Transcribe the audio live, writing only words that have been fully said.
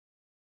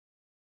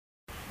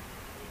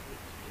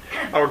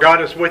Our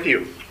God is with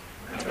you.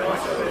 And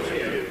also with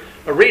you.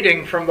 A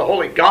reading from the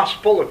Holy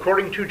Gospel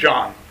according to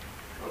John.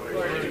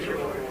 Glory to you,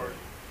 Lord.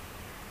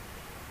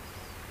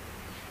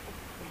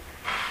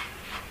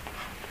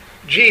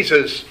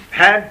 Jesus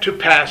had to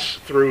pass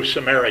through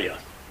Samaria.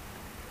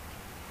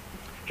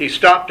 He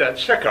stopped at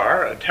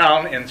Sychar, a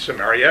town in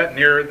Samaria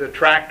near the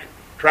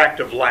tract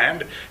of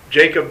land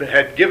Jacob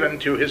had given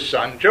to his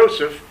son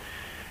Joseph,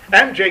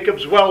 and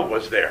Jacob's well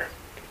was there.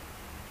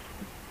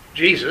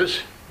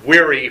 Jesus,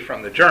 weary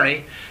from the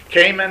journey,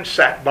 came and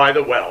sat by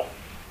the well.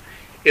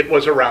 It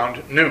was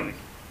around noon.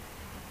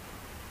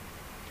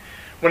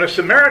 When a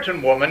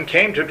Samaritan woman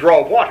came to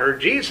draw water,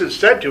 Jesus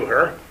said to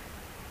her,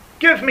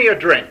 "Give me a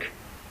drink."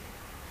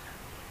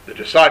 The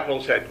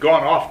disciples had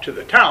gone off to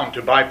the town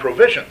to buy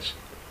provisions.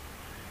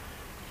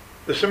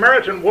 The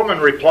Samaritan woman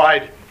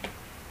replied,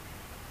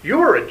 "You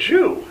are a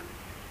Jew.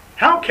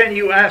 How can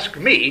you ask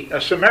me,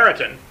 a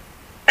Samaritan,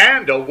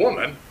 and a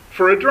woman,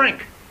 for a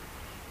drink?"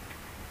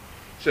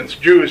 Since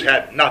Jews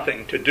had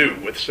nothing to do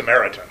with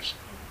Samaritans.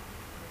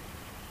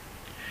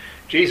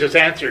 Jesus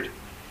answered,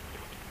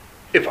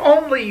 "If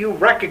only you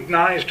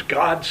recognized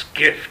God's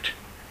gift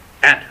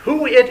and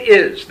who it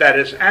is that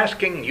is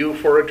asking you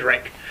for a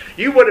drink,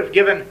 you would have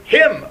given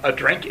him a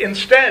drink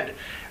instead,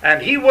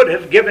 and he would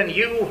have given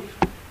you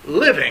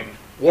living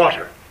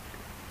water."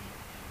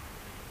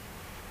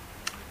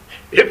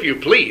 "If you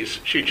please,"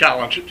 she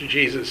challenged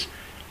Jesus,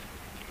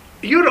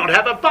 "you don't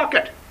have a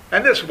bucket,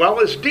 and this well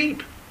is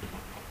deep.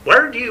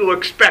 Where do you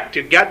expect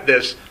to get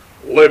this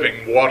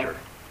living water?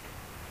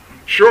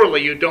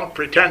 Surely you don't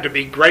pretend to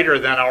be greater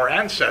than our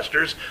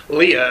ancestors,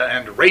 Leah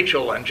and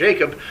Rachel and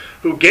Jacob,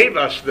 who gave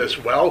us this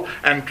well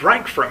and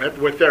drank from it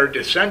with their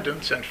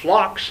descendants and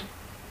flocks."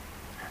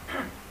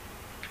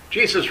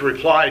 Jesus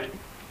replied,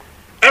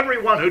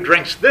 "Everyone who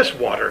drinks this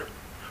water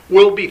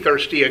will be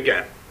thirsty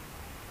again.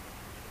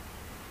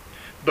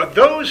 But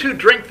those who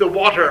drink the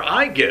water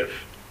I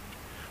give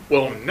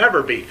will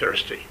never be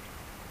thirsty.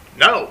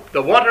 No,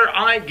 the water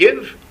I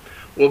give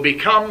will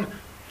become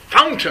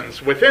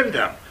fountains within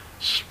them,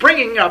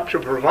 springing up to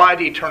provide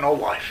eternal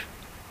life."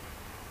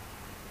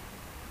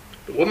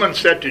 The woman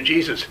said to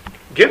Jesus,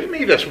 "Give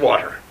me this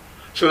water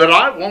so that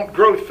I won't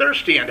grow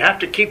thirsty and have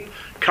to keep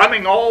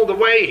coming all the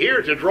way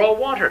here to draw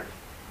water."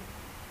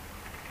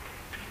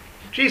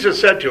 Jesus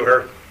said to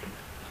her,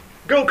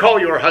 "Go call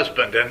your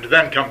husband and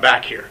then come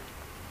back here."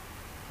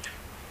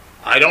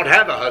 "I don't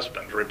have a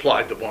husband,"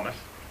 replied the woman.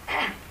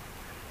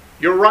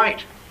 "You're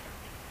right.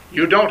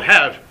 You don't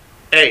have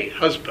a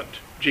husband,"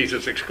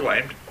 Jesus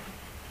exclaimed.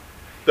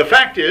 "The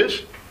fact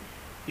is,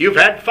 you've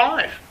had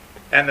 5,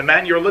 and the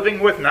man you're living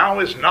with now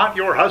is not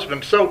your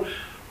husband, so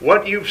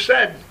what you've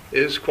said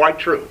is quite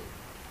true."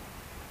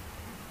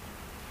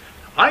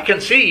 "I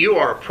can see you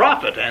are a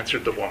prophet,"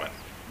 answered the woman.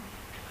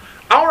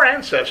 "Our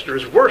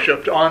ancestors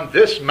worshipped on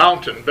this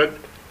mountain, but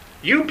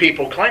you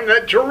people claim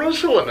that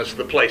Jerusalem is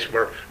the place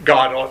where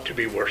God ought to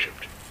be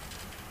worshipped."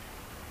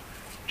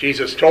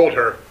 Jesus told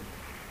her,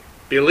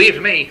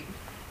 "Believe me,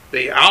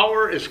 the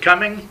hour is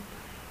coming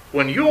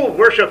when you will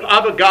worship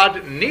Abba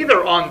God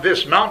neither on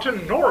this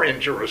mountain nor in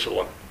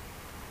Jerusalem.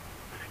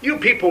 You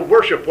people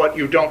worship what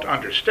you don't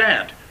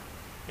understand.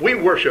 We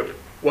worship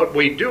what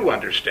we do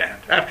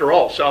understand. After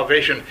all,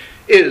 salvation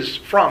is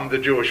from the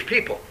Jewish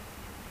people.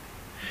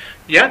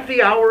 Yet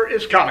the hour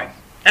is coming,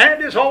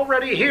 and is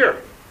already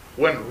here,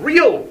 when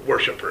real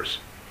worshipers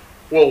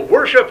will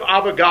worship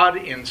Abba God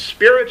in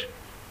spirit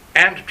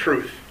and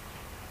truth.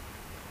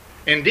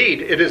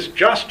 Indeed, it is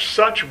just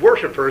such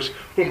worshipers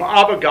whom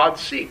Abba God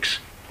seeks.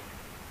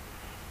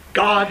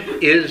 God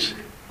is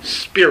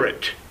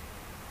spirit,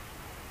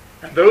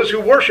 and those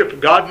who worship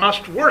God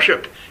must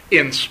worship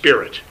in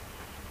spirit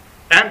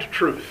and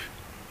truth."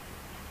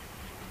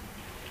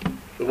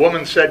 The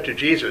woman said to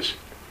Jesus,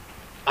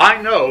 "I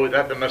know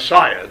that the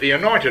Messiah, the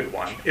Anointed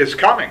One, is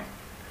coming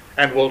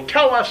and will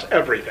tell us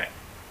everything."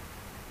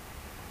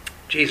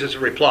 Jesus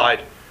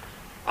replied,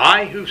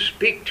 "I who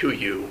speak to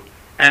you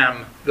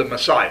am the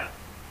Messiah."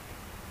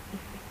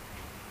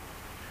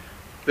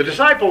 The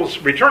disciples,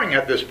 returning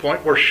at this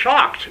point, were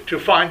shocked to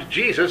find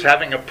Jesus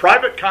having a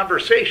private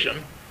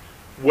conversation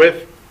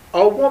with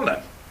a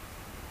woman.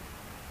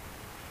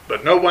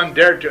 But no one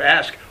dared to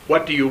ask,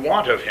 "What do you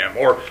want of him?"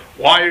 or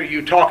 "Why are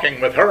you talking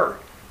with her?"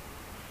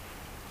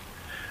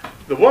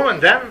 The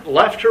woman then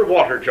left her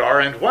water jar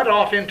and went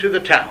off into the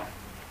town.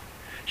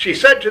 She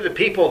said to the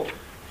people,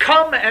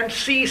 "Come and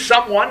see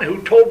someone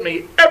who told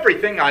me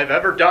everything I've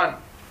ever done.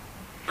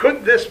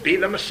 Could this be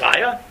the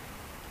Messiah?"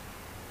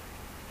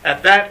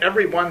 At that,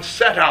 everyone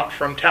set out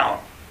from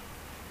town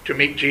to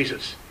meet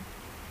Jesus.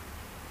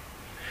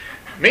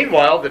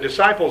 Meanwhile, the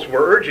disciples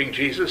were urging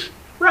Jesus,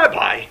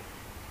 "Rabbi,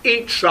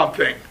 eat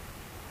something."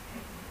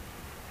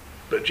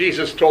 But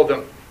Jesus told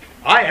them,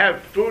 "I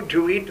have food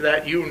to eat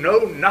that you know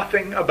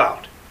nothing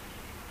about."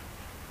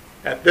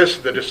 At this,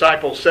 the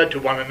disciples said to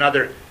one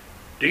another,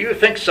 "Do you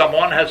think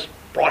someone has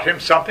brought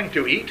him something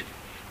to eat?"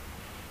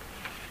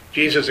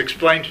 Jesus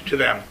explained to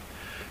them,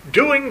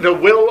 Doing the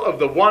will of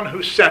the one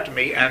who sent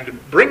me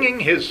and bringing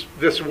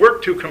this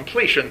work to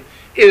completion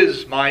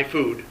is my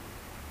food.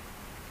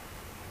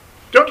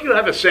 Don't you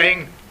have a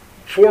saying,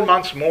 4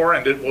 months more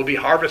and it will be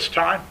harvest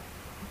time?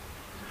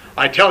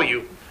 I tell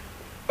you,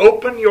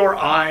 open your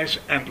eyes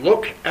and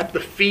look at the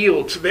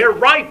fields. They're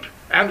ripe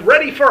and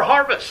ready for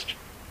harvest.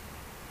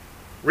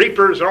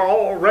 Reapers are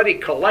already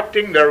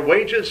collecting their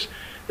wages.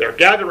 They're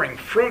gathering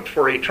fruit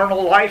for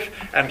eternal life,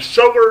 and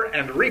sower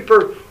and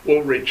reaper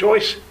will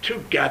rejoice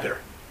together.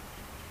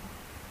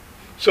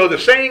 So the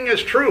saying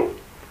is true.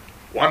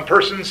 One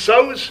person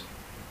sows,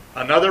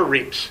 another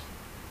reaps.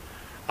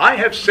 I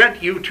have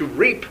sent you to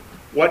reap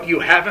what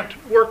you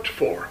haven't worked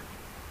for.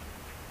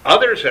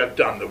 Others have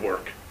done the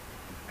work,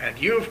 and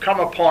you've come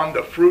upon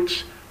the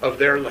fruits of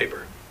their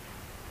labor.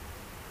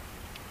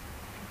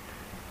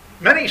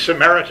 Many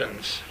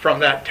Samaritans from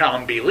that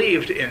town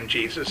believed in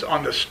Jesus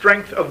on the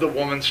strength of the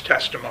woman's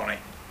testimony,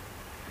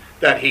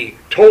 that he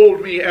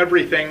told me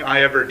everything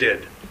I ever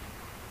did.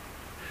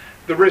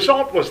 The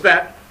result was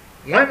that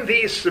when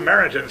these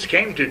Samaritans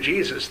came to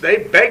Jesus, they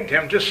begged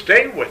him to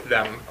stay with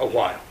them a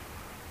while.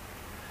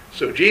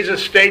 So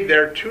Jesus stayed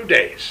there 2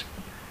 days,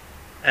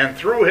 and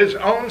through his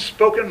own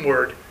spoken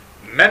word,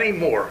 many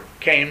more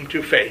came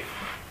to faith.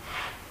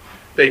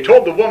 They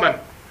told the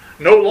woman,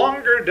 "No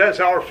longer does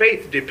our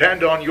faith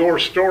depend on your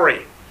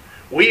story.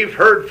 We've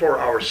heard for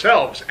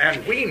ourselves,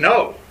 and we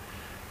know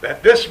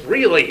that this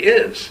really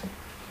is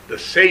the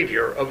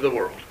Savior of the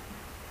world."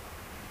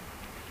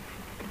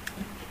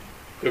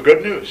 The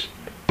good news.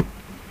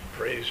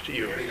 Praise to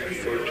you,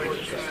 Lord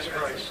Jesus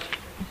Christ.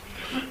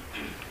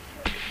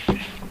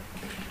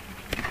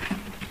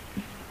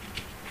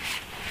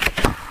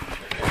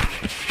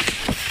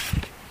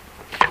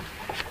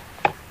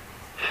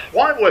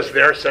 Why was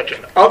there such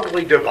an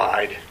ugly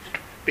divide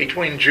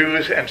between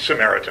Jews and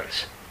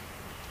Samaritans?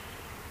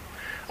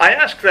 I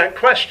ask that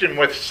question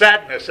with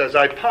sadness as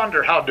I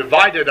ponder how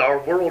divided our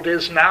world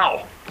is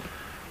now,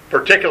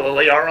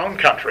 particularly our own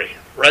country.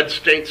 Red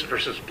states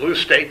versus blue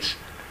states,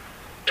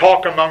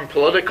 talk among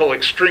political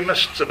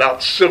extremists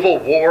about civil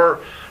war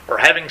or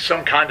having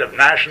some kind of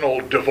national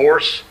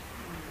divorce,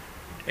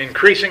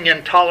 increasing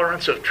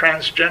intolerance of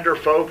transgender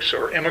folks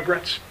or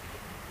immigrants.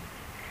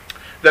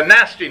 The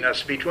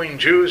nastiness between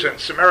Jews and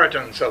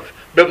Samaritans of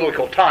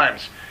biblical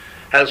times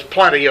has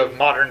plenty of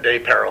modern-day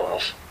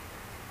parallels.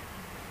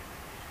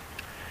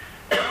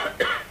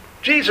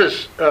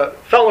 Jesus'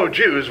 fellow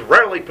Jews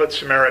rarely put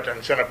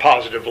Samaritans in a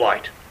positive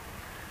light.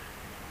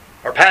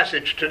 Our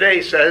passage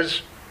today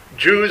says,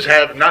 Jews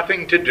have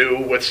nothing to do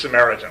with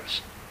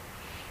Samaritans.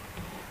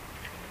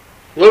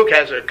 Luke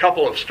has a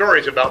couple of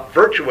stories about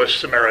virtuous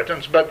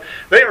Samaritans, but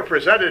they are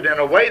presented in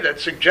a way that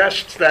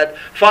suggests that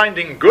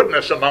finding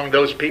goodness among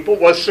those people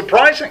was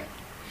surprising.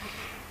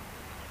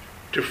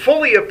 To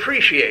fully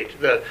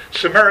appreciate the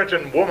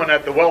Samaritan woman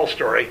at the well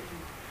story,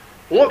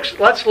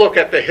 let's look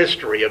at the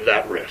history of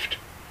that rift.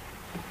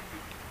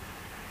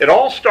 It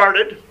all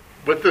started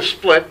with the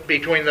split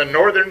between the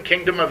northern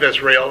kingdom of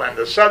Israel and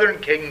the southern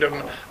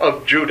kingdom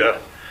of Judah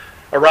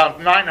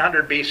around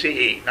 900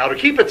 BCE. Now, to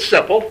keep it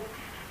simple,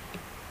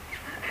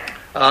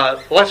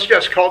 let's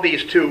just call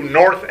these two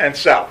north and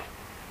south.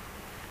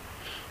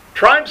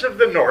 Tribes of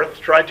the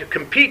north tried to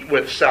compete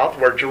with south,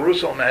 where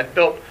Jerusalem had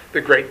built the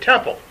great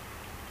temple.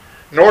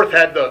 North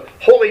had the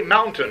holy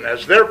mountain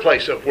as their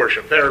place of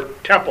worship, their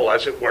temple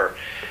as it were,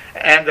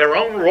 and their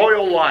own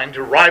royal line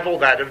to rival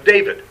that of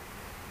David.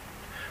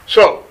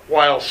 So,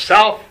 while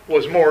south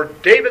was more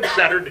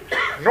David-centered,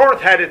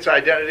 north had its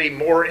identity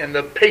more in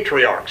the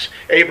patriarchs,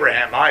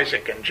 Abraham,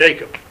 Isaac, and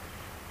Jacob.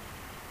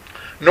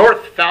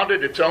 North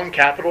founded its own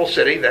capital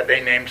city that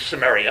they named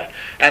Samaria,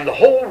 and the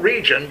whole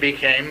region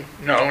became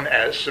known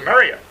as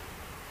Samaria.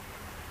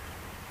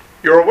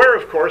 You're aware,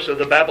 of course, of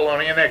the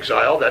Babylonian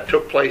exile that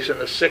took place in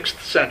the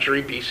 6th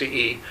century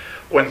BCE,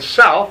 when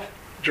south,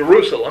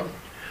 Jerusalem,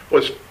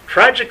 was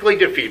tragically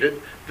defeated,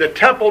 the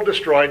temple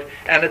destroyed,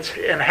 and its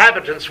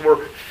inhabitants were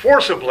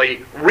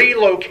forcibly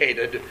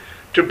relocated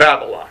to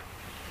Babylon.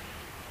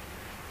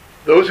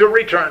 Those who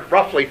returned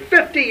roughly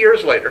 50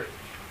 years later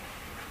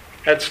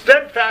had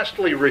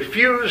steadfastly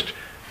refused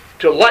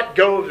to let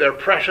go of their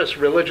precious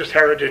religious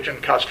heritage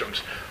and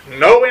customs.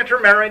 No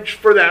intermarriage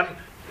for them,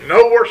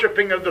 no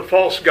worshiping of the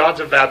false gods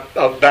of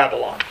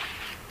Babylon.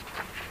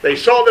 They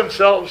saw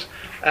themselves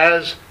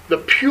as the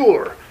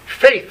pure,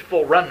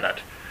 faithful remnant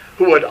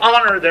who would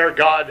honor their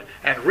God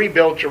and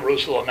rebuild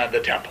Jerusalem and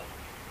the temple.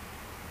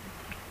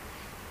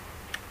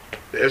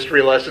 The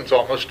history lesson's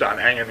almost done.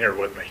 Hang in here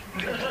with me.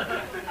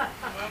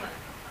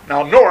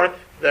 Now, north,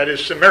 that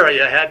is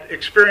Samaria, had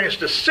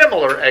experienced a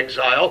similar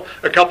exile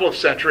a couple of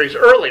centuries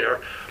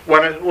earlier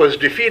when it was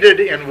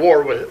defeated in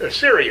war with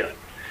Assyria.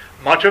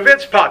 Much of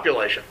its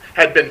population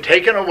had been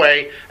taken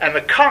away, and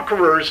the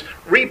conquerors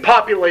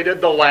repopulated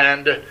the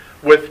land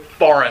with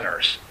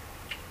foreigners.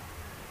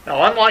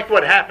 Now, unlike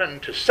what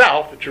happened to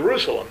south,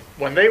 Jerusalem,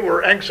 when they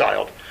were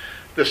exiled,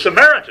 the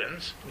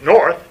Samaritans,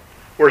 north,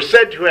 were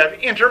said to have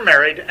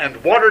intermarried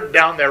and watered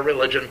down their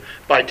religion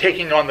by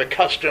taking on the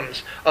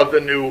customs of the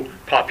new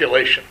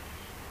population.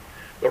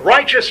 The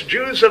righteous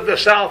Jews of the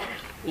south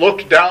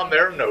looked down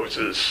their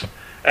noses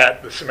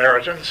at the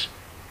Samaritans,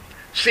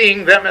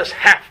 seeing them as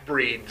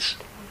half-breeds,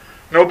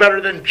 no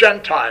better than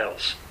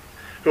Gentiles,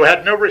 who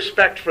had no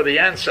respect for the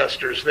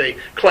ancestors they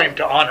claimed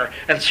to honor,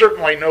 and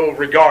certainly no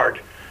regard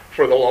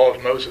for the law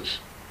of Moses.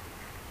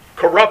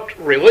 Corrupt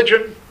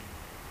religion,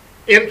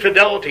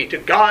 infidelity to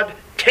God,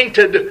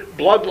 tainted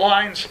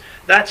bloodlines,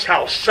 that's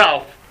how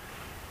South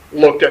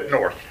looked at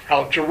North,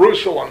 how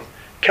Jerusalem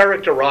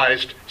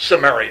characterized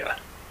Samaria.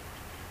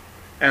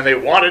 And they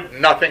wanted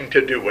nothing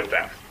to do with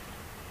them.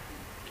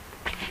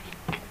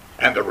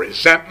 And the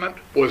resentment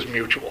was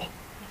mutual.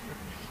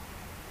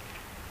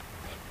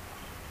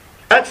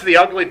 That's the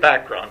ugly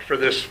background for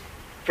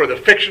the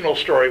fictional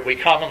story we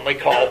commonly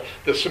call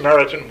the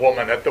Samaritan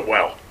woman at the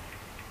well.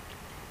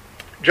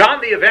 John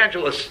the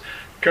Evangelist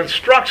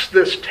constructs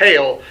this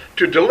tale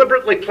to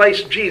deliberately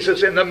place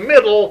Jesus in the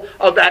middle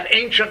of that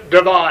ancient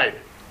divide.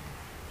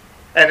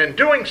 And in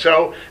doing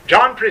so,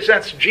 John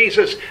presents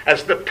Jesus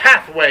as the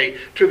pathway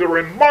to the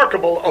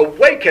remarkable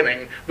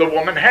awakening the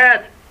woman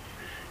had.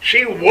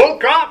 She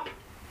woke up.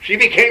 She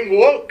became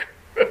woke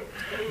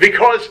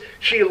because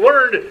she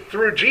learned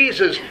through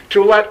Jesus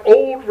to let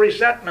old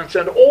resentments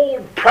and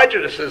old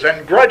prejudices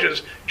and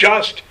grudges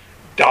just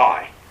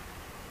die.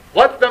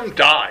 Let them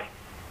die.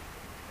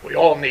 We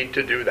all need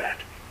to do that.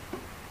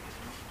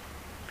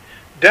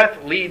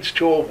 Death leads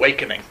to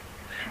awakening.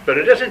 But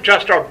it isn't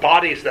just our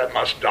bodies that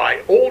must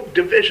die. Old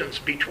divisions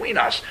between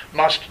us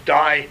must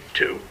die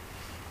too.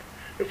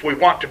 If we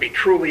want to be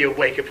truly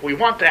awake, if we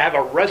want to have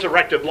a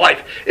resurrected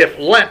life, if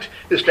Lent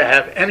is to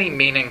have any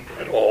meaning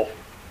at all.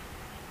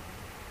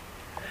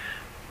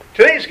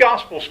 Today's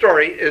gospel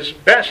story is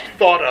best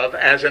thought of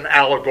as an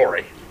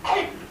allegory.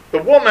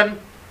 The woman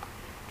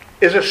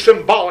is a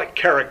symbolic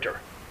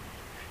character.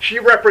 She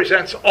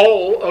represents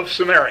all of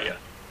Samaria.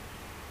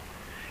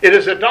 It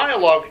is a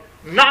dialogue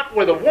not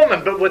with a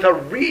woman, but with a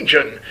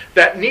region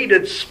that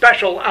needed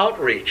special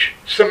outreach.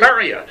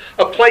 Samaria,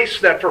 a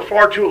place that for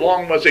far too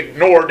long was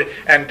ignored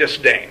and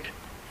disdained.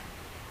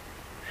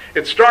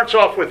 It starts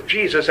off with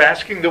Jesus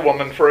asking the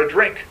woman for a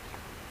drink.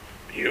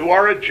 "You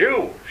are a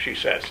Jew," she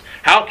says.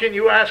 "How can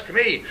you ask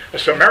me, a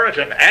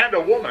Samaritan and a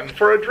woman,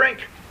 for a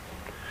drink?"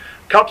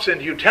 Cups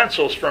and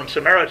utensils from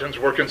Samaritans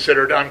were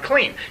considered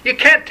unclean. You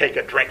can't take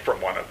a drink from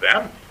one of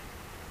them.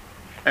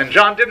 And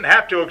John didn't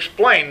have to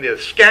explain the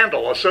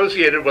scandal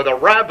associated with a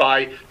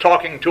rabbi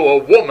talking to a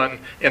woman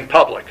in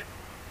public.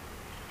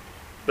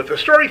 But the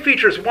story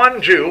features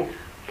one Jew,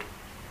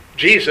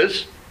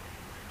 Jesus,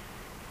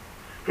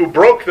 who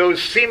broke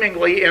those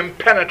seemingly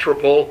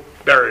impenetrable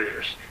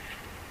barriers.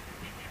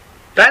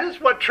 That is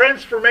what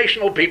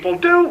transformational people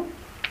do.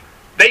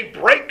 They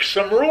break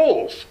some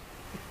rules.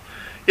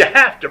 You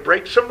have to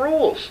break some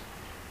rules.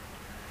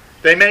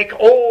 They make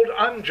old,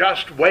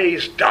 unjust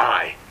ways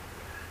die,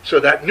 so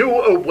that new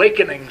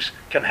awakenings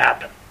can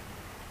happen.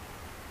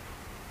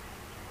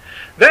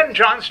 Then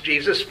John's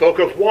Jesus spoke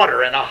of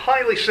water in a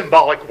highly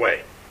symbolic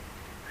way.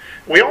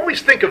 We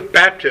always think of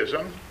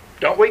baptism,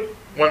 don't we,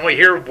 when we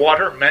hear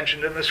water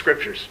mentioned in the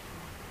Scriptures?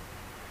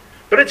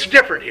 But it's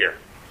different here.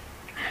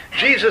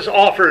 Jesus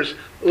offers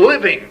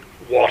living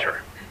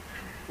water,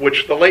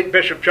 which the late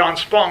Bishop John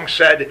Spong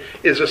said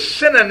is a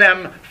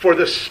synonym for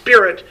the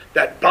Spirit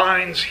that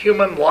binds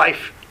human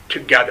life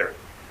together.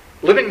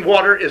 Living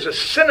water is a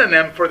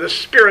synonym for the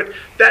Spirit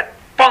that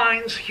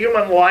binds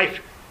human life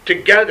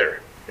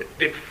together. It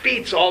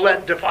defeats all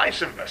that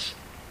divisiveness.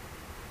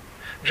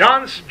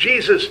 John's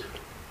Jesus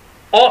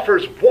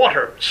offers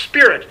water,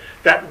 Spirit,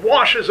 that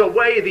washes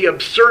away the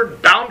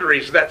absurd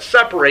boundaries that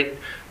separate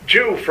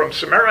Jew from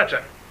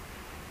Samaritan,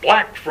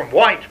 black from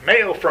white,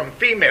 male from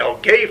female,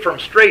 gay from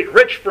straight,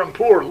 rich from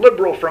poor,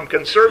 liberal from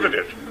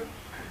conservative.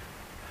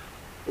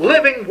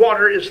 Living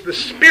water is the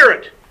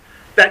Spirit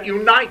that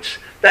unites,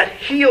 that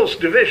heals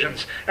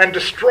divisions and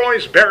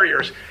destroys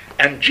barriers.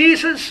 And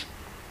Jesus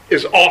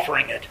is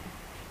offering it.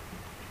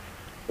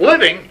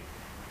 Living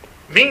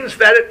means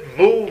that it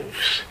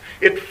moves,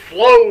 it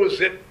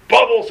flows, it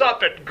bubbles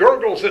up, it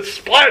gurgles, it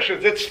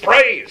splashes, it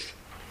sprays.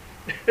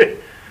 It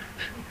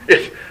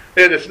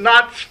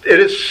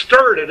is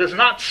stirred, it is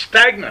not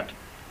stagnant.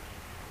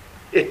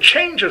 It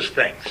changes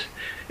things.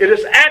 It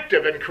is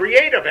active and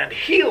creative and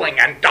healing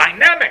and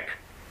dynamic.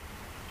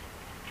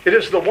 It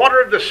is the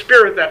water of the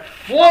Spirit that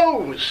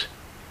flows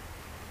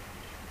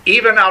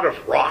even out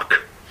of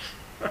rock.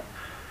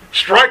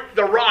 Strike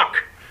the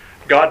rock,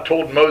 God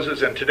told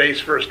Moses in today's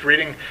first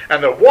reading,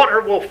 and the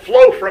water will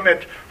flow from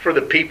it for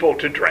the people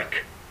to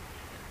drink.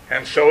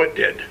 And so it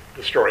did,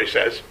 the story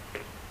says.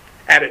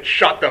 And it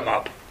shut them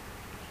up.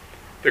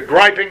 The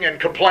griping and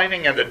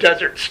complaining in the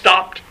desert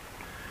stopped,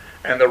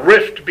 and the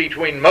rift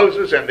between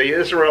Moses and the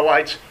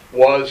Israelites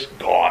was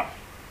gone.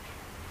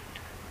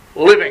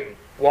 Living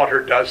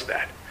water does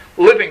that.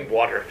 Living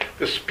water,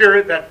 the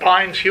Spirit that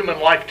binds human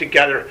life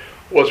together,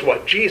 was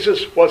what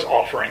Jesus was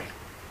offering.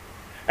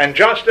 And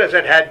just as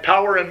it had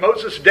power in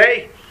Moses'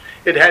 day,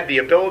 it had the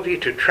ability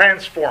to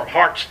transform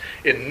hearts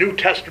in New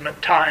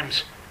Testament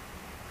times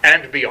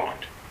and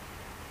beyond.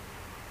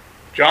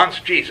 John's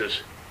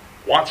Jesus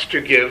wants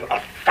to give a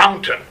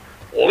fountain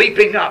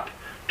leaping up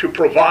to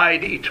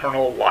provide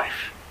eternal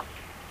life.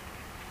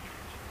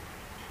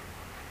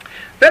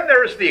 Then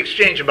there is the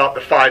exchange about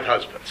the 5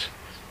 husbands.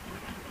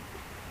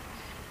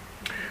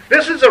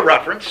 This is a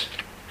reference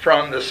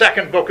from the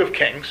second book of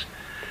Kings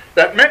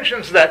that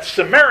mentions that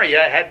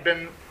Samaria had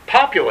been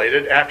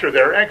populated after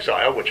their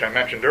exile, which I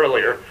mentioned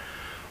earlier,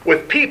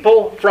 with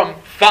people from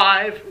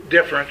 5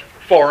 different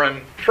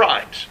foreign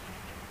tribes.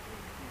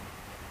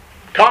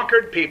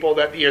 Conquered people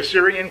that the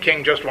Assyrian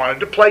king just wanted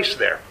to place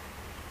there.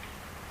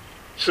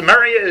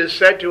 Samaria is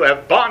said to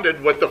have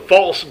bonded with the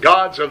false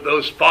gods of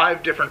those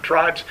 5 different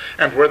tribes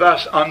and were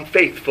thus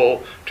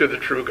unfaithful to the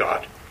true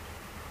God.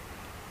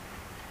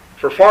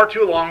 For far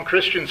too long,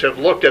 Christians have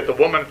looked at the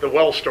woman at the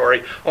well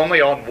story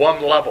only on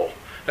one level,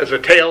 as a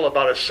tale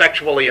about a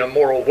sexually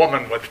immoral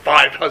woman with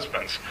 5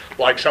 husbands,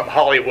 like some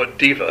Hollywood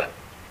diva.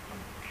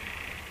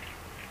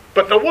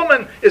 But the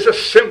woman is a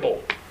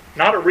symbol,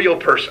 not a real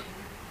person.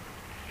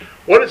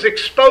 What is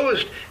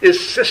exposed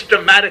is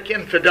systematic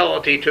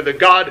infidelity to the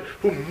God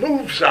who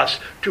moves us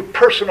to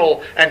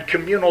personal and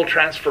communal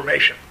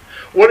transformation.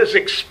 What is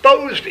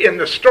exposed in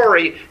the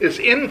story is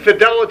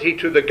infidelity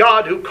to the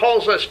God who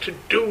calls us to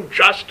do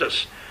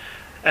justice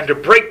and to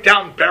break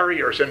down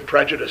barriers and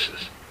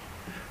prejudices.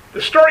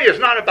 The story is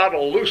not about a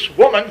loose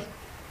woman.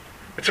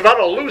 It's about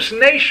a loose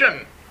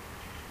nation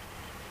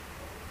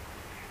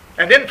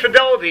and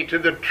infidelity to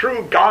the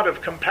true God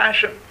of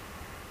compassion.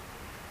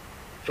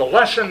 The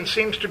lesson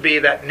seems to be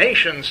that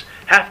nations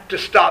have to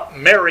stop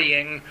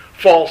marrying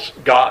false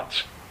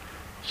gods,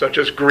 such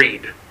as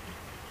greed,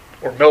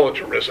 or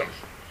militarism,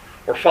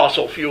 or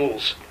fossil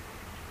fuels.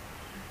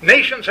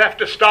 Nations have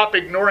to stop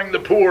ignoring the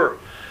poor,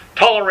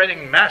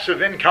 tolerating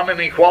massive income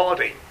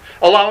inequality,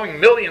 allowing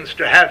millions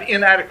to have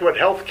inadequate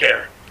health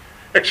care,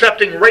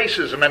 accepting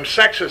racism and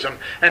sexism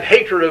and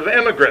hatred of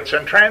immigrants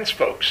and trans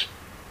folks.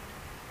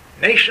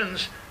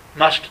 Nations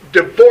must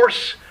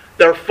divorce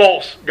their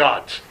false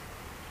gods.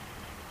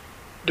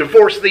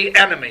 Divorce the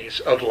enemies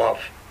of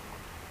love.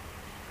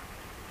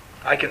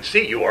 I can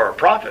see you are a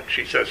prophet,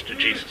 she says to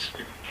Jesus.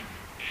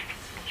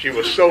 She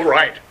was so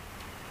right.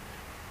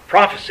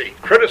 Prophecy,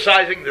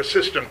 criticizing the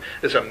system,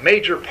 is a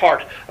major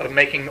part of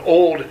making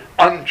old,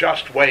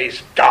 unjust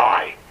ways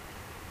die,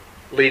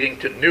 leading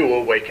to new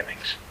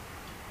awakenings.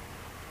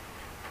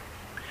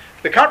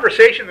 The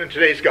conversation in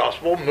today's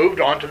gospel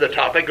moved on to the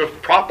topic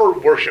of proper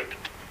worship.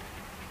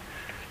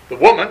 The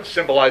woman,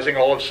 symbolizing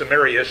all of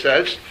Samaria,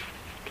 says,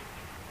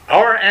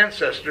 "Our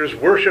ancestors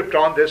worshipped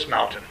on this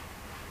mountain,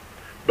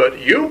 but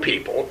you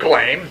people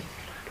claim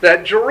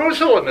that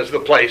Jerusalem is the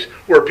place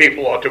where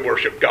people ought to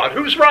worship God.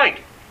 Who's right?"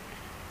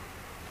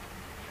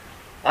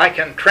 I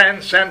can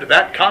transcend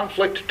that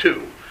conflict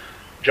too,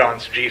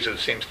 John's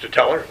Jesus seems to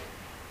tell her.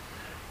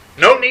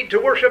 No need to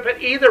worship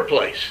at either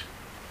place.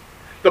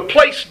 The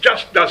place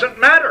just doesn't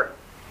matter.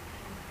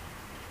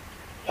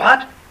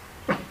 What?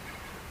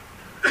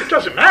 It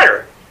doesn't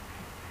matter?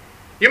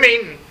 You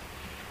mean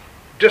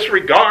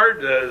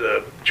disregard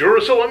the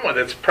Jerusalem with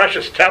its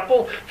precious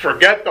temple?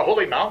 Forget the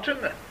holy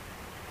mountain?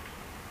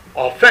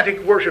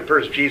 Authentic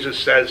worshipers, Jesus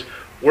says,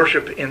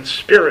 worship in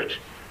spirit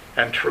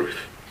and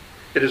truth.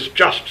 It is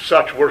just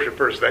such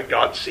worshipers that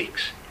God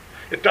seeks.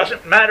 It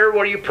doesn't matter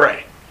where you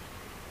pray.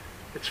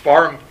 It's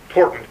far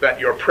important that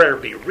your prayer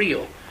be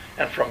real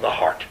and from the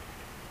heart.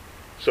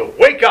 So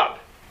wake up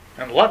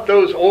and let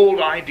those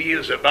old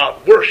ideas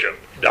about worship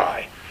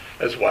die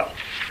as well.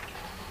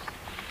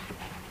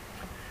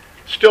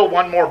 Still,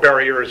 one more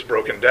barrier is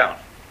broken down.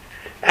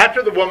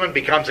 After the woman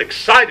becomes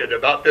excited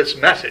about this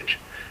message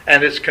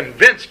and is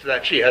convinced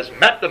that she has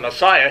met the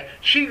Messiah,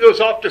 she goes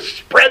off to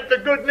spread the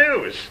good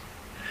news.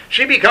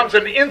 She becomes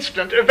an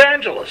instant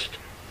evangelist,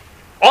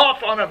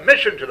 off on a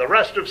mission to the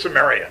rest of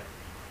Samaria.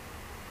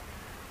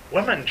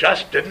 Women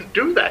just didn't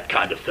do that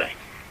kind of thing.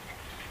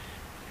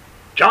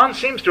 John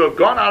seems to have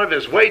gone out of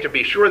his way to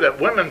be sure that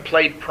women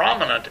played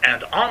prominent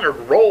and honored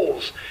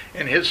roles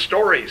in his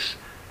stories,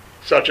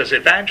 such as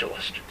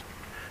evangelist.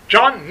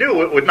 John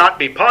knew it would not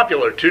be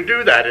popular to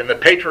do that in the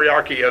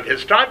patriarchy of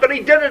his time, but he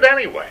did it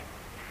anyway.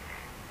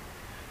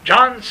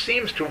 John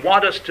seems to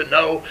want us to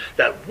know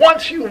that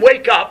once you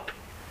wake up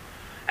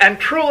and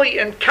truly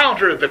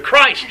encounter the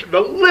Christ,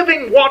 the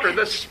living water,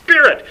 the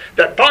Spirit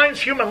that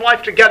binds human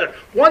life together,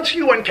 once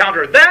you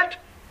encounter that,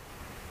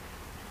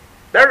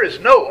 there is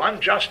no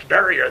unjust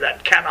barrier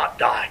that cannot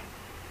die,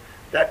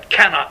 that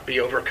cannot be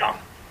overcome.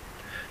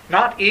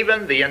 Not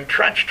even the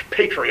entrenched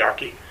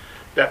patriarchy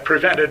that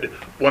prevented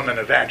women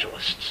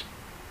evangelists.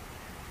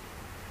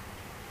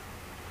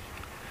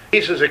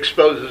 Jesus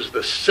exposes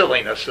the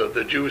silliness of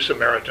the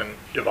Jew-Samaritan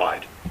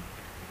divide.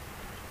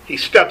 He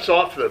steps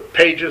off the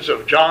pages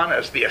of John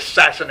as the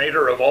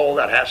assassinator of all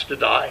that has to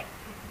die,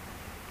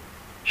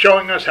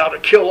 showing us how to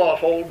kill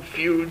off old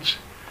feuds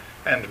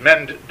and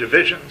mend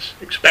divisions,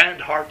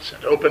 expand hearts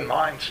and open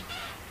minds,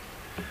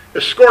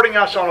 escorting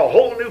us on a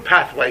whole new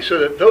pathway so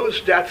that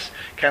those deaths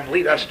can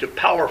lead us to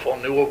powerful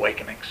new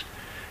awakenings.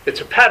 It's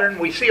a pattern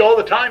we see all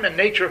the time in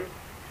nature.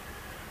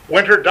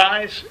 Winter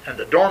dies and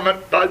the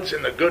dormant buds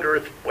in the good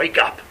earth wake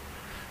up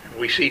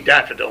We see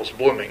daffodils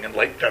blooming in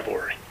late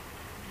February.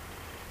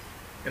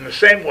 In the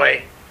same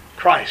way,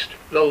 Christ,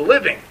 the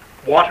living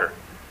water,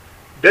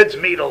 bids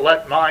me to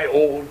let my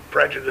old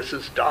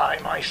prejudices die,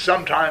 my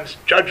sometimes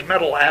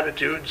judgmental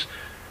attitudes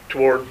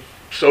toward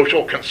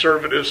social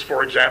conservatives,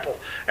 for example,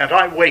 and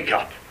I wake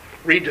up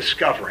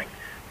rediscovering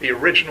the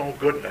original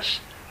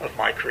goodness of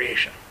my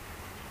creation.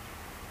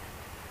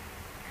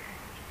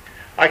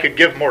 I could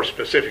give more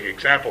specific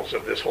examples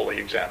of this holy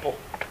example,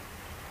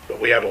 but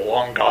we have a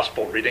long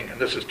gospel reading, and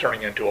this is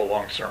turning into a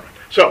long sermon.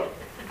 So,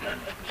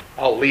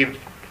 I'll leave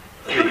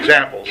the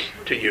examples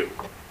to you.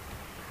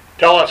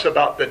 Tell us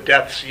about the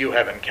deaths you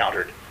have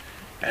encountered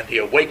and the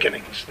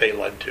awakenings they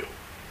led to.